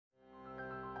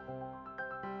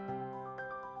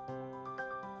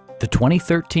the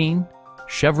 2013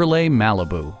 Chevrolet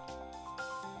Malibu.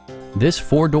 This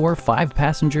four-door,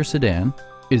 five-passenger sedan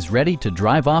is ready to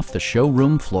drive off the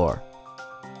showroom floor.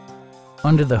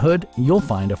 Under the hood, you'll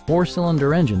find a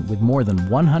four-cylinder engine with more than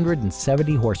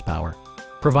 170 horsepower,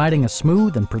 providing a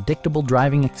smooth and predictable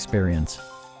driving experience.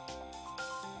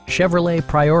 Chevrolet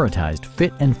prioritized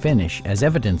fit and finish as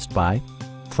evidenced by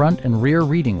front and rear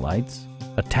reading lights,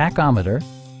 a tachometer,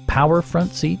 power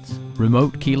front seats,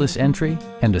 remote keyless entry,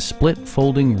 and a split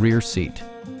folding rear seat.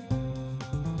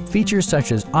 Features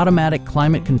such as automatic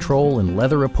climate control and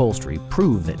leather upholstery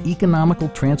prove that economical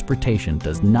transportation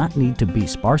does not need to be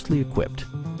sparsely equipped.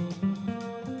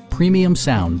 Premium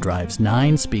sound drives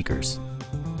 9 speakers,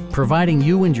 providing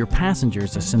you and your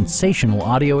passengers a sensational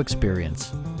audio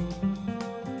experience.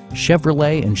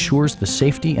 Chevrolet ensures the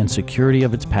safety and security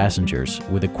of its passengers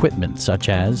with equipment such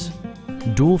as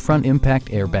dual front impact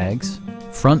airbags,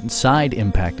 front and side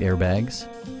impact airbags,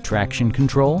 traction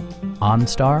control,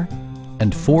 OnStar,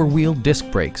 and four-wheel disc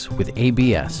brakes with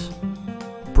ABS.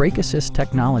 Brake Assist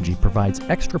technology provides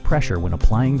extra pressure when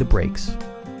applying the brakes.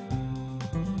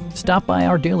 Stop by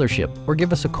our dealership or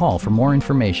give us a call for more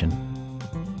information.